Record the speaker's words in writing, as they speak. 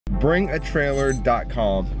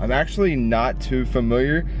Bringatrailer.com. I'm actually not too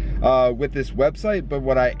familiar with this website, but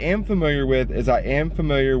what I am familiar with is I am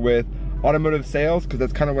familiar with automotive sales, because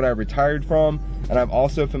that's kind of what I retired from, and I'm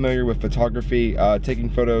also familiar with photography, taking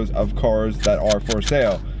photos of cars that are for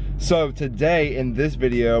sale. So today in this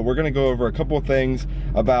video, we're gonna go over a couple of things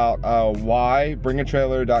about why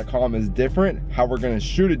Bringatrailer.com is different, how we're gonna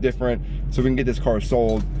shoot it different, so we can get this car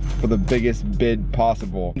sold for the biggest bid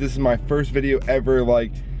possible. This is my first video ever,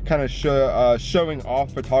 like, kind of showing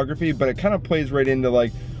off photography, but it kind of plays right into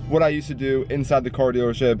like what I used to do inside the car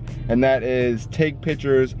dealership, and that is take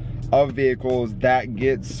pictures of vehicles that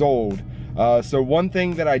get sold. So one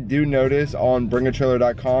thing that I do notice on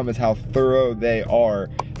Bringatrailer.com is how thorough they are.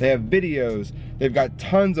 They have videos, they've got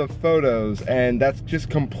tons of photos, and that's just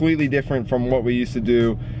completely different from what we used to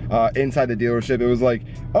do inside the dealership. It was like,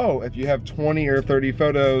 oh, if you have 20 or 30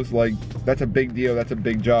 photos, like, that's a big deal, that's a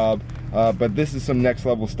big job. But this is some next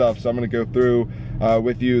level stuff, so I'm gonna go through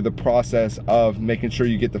with you the process of making sure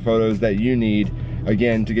you get the photos that you need,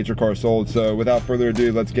 again, to get your car sold. So without further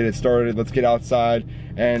ado, let's get it started. Let's get outside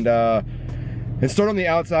and start on the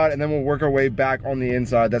outside, and then we'll work our way back on the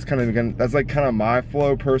inside. That's like kind of my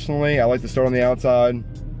flow personally. I like to start on the outside,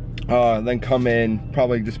 then come in,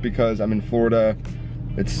 probably just because I'm in Florida.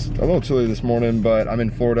 It's a little chilly this morning, but I'm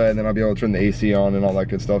in Florida, and then I'll be able to turn the AC on and all that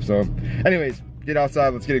good stuff. So anyways, get outside,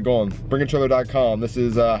 let's get it going. Bringatrailer.com. This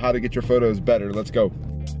is how to get your photos better. Let's go.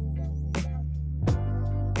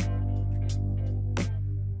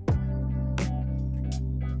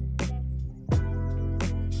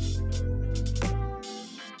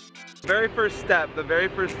 The very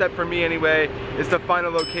first step for me anyway is to find a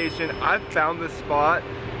location. I've found this spot,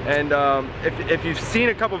 and if you've seen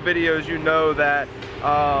a couple videos, you know that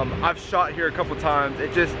I've shot here a couple times.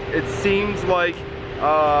 It seems like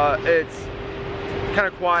it's kind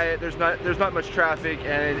of quiet. There's not much traffic,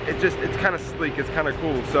 and it's kind of sleek. It's kind of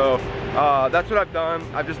cool. So that's what I've done.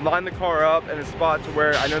 I've just lined the car up in a spot to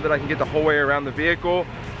where I know that I can get the whole way around the vehicle.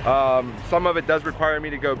 Some of it does require me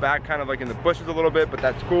to go back kind of like in the bushes a little bit, but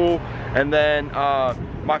that's cool. And then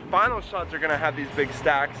my final shots are gonna have these big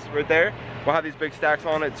stacks right there. We'll have these big stacks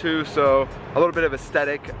on it too, so a little bit of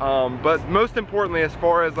aesthetic. But most importantly, as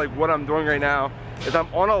far as like what I'm doing right now, is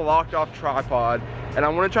I'm on a locked off tripod, and I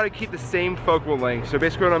wanna try to keep the same focal length. So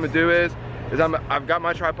basically what I'm gonna do is I've got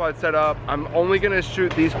my tripod set up. I'm only gonna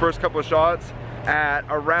shoot these first couple of shots at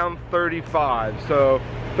around 35. So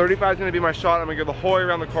 35 is gonna be my shot. I'm gonna go the whole way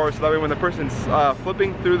around the car, so that way when the person's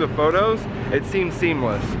flipping through the photos, it seems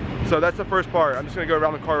seamless. So that's the first part. I'm just gonna go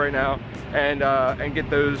around the car right now and get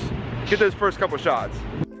those first couple shots.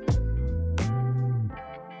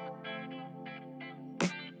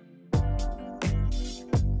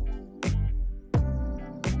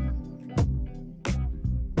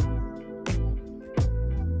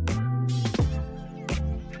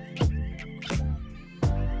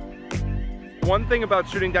 One thing about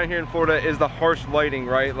shooting down here in Florida is the harsh lighting,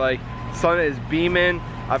 right? Like, sun is beaming.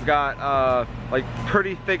 I've got like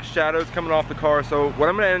pretty thick shadows coming off the car. So what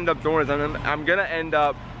I'm gonna end up doing is I'm gonna end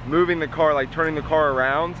up moving the car, like turning the car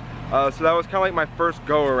around. So that was kind of like my first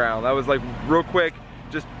go around. That was like real quick,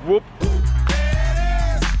 just whoop.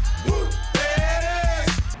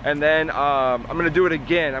 And then I'm gonna do it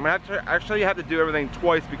again. I'm gonna actually have to do everything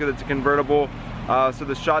twice because it's a convertible. So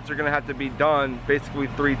the shots are gonna have to be done basically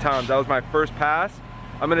 3 times. That was my first pass.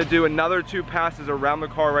 I'm gonna do another 2 passes around the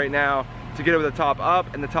car right now to get over the top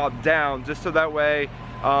up and the top down, just so that way,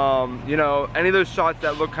 you know, any of those shots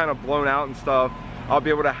that look kind of blown out and stuff, I'll be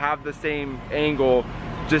able to have the same angle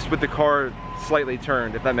just with the car slightly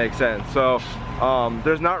turned, if that makes sense. So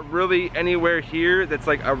there's not really anywhere here that's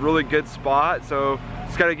like a really good spot, so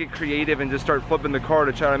just gotta get creative and just start flipping the car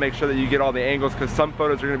to try to make sure that you get all the angles, because some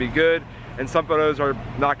photos are gonna be good and some photos are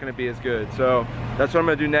not gonna be as good. So that's what I'm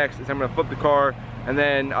gonna do next, is I'm gonna flip the car, and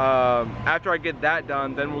then after I get that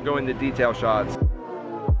done, then we'll go into detail shots.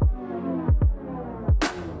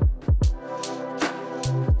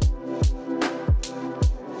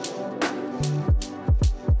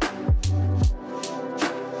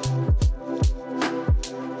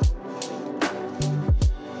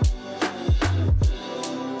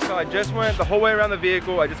 I just went the whole way around the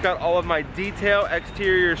vehicle. I just got all of my detail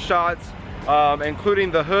exterior shots,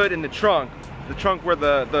 including the hood and the trunk where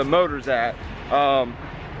the motor's at.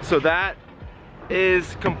 So that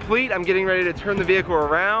is complete. I'm getting ready to turn the vehicle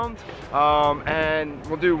around, and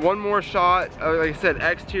we'll do one more shot, like I said,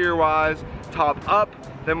 exterior wise, top up,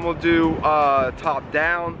 then we'll do top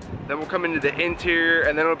down, then we'll come into the interior,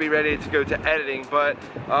 and then it'll be ready to go to editing. But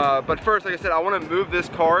first, like I said, I want to move this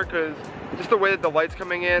car because just the way that the light's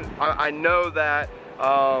coming in, I know that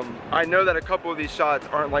I know that a couple of these shots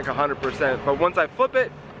aren't like 100%, but once I flip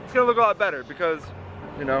it, it's gonna look a lot better because,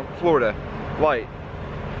 you know, Florida, light.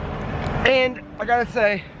 And I gotta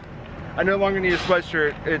say, I no longer need a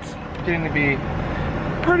sweatshirt. It's getting to be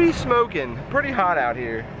pretty smoking, pretty hot out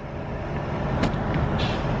here.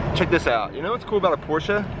 Check this out. You know what's cool about a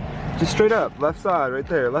Porsche? Just straight up, left side, right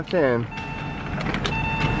there, left hand.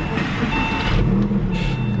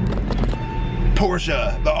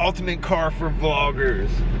 Porsche, the ultimate car for vloggers.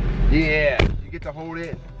 Yeah, you get to hold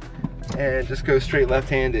it and just go straight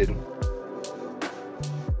left-handed.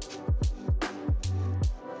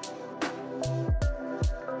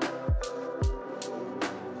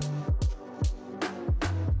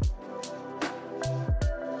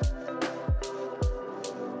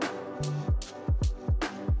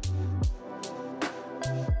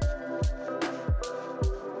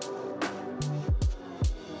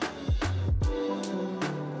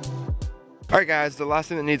 Alright guys, the last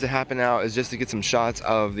thing that needs to happen now is just to get some shots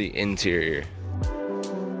of the interior.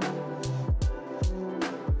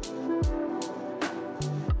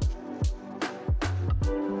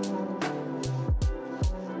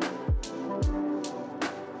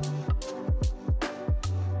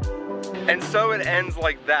 And so it ends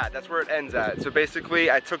like that. That's where it ends at. So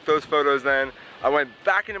basically I took those photos then, I went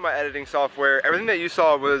back into my editing software. Everything that you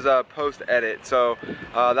saw was post-edit. So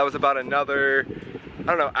that was about another, I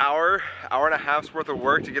don't know, hour and a half's worth of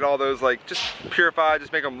work to get all those like just purified,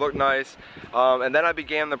 just make them look nice. And then I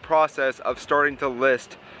began the process of starting to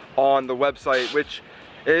list on the website, which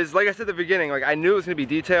is, like I said at the beginning, like I knew it was gonna be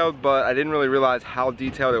detailed, but I didn't really realize how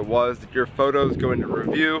detailed it was. Your photos go into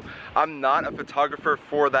review. I'm not a photographer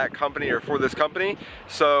for that company or for this company.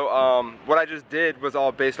 So what I just did was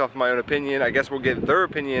all based off of my own opinion. I guess we'll get their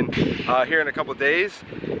opinion here in a couple days.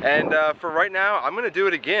 And for right now, I'm gonna do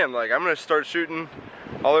it again. Like I'm gonna start shooting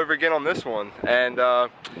all over again on this one. And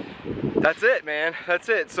that's it, man, that's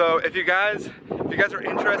it. So if you guys are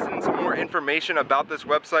interested in some more information about this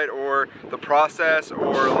website or the process,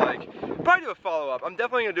 or like, probably do a follow-up. I'm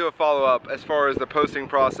definitely gonna do a follow-up as far as the posting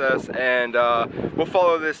process, and we'll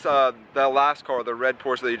follow this, the last car, the red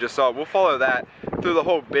Porsche that you just saw, we'll follow that through the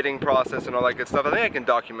whole bidding process and all that good stuff. I think I can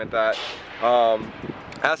document that.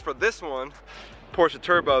 As for this one, Porsche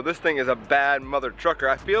Turbo, this thing is a bad mother trucker.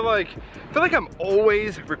 I feel like I'm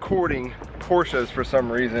always recording Porsches for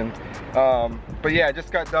some reason. But yeah, I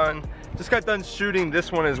just got done shooting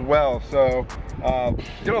this one as well. So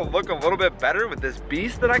it's gonna look a little bit better with this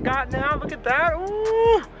beast that I got now. Look at that.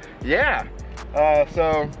 Ooh, yeah.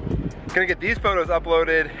 So gonna get these photos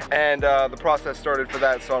uploaded and the process started for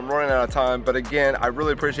that, so I'm running out of time. But again, I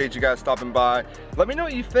really appreciate you guys stopping by. Let me know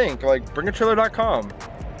what you think. Like, bringatrailer.com.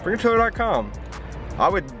 Bringatrailer.com. I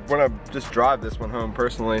would want to just drive this one home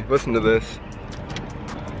personally. Listen to this.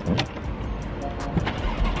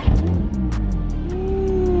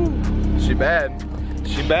 She bad.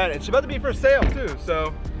 She bad. And she's about to be for sale too,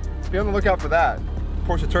 so be on the lookout for that.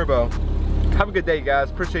 Porsche Turbo. Have a good day, guys.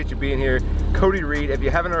 Appreciate you being here. Cody Reed. If you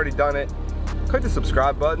haven't already done it, click the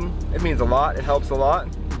subscribe button. It means a lot. It helps a lot.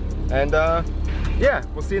 And yeah,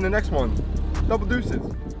 we'll see you in the next one. Double deuces.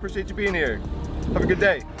 Appreciate you being here. Have a good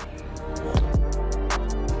day.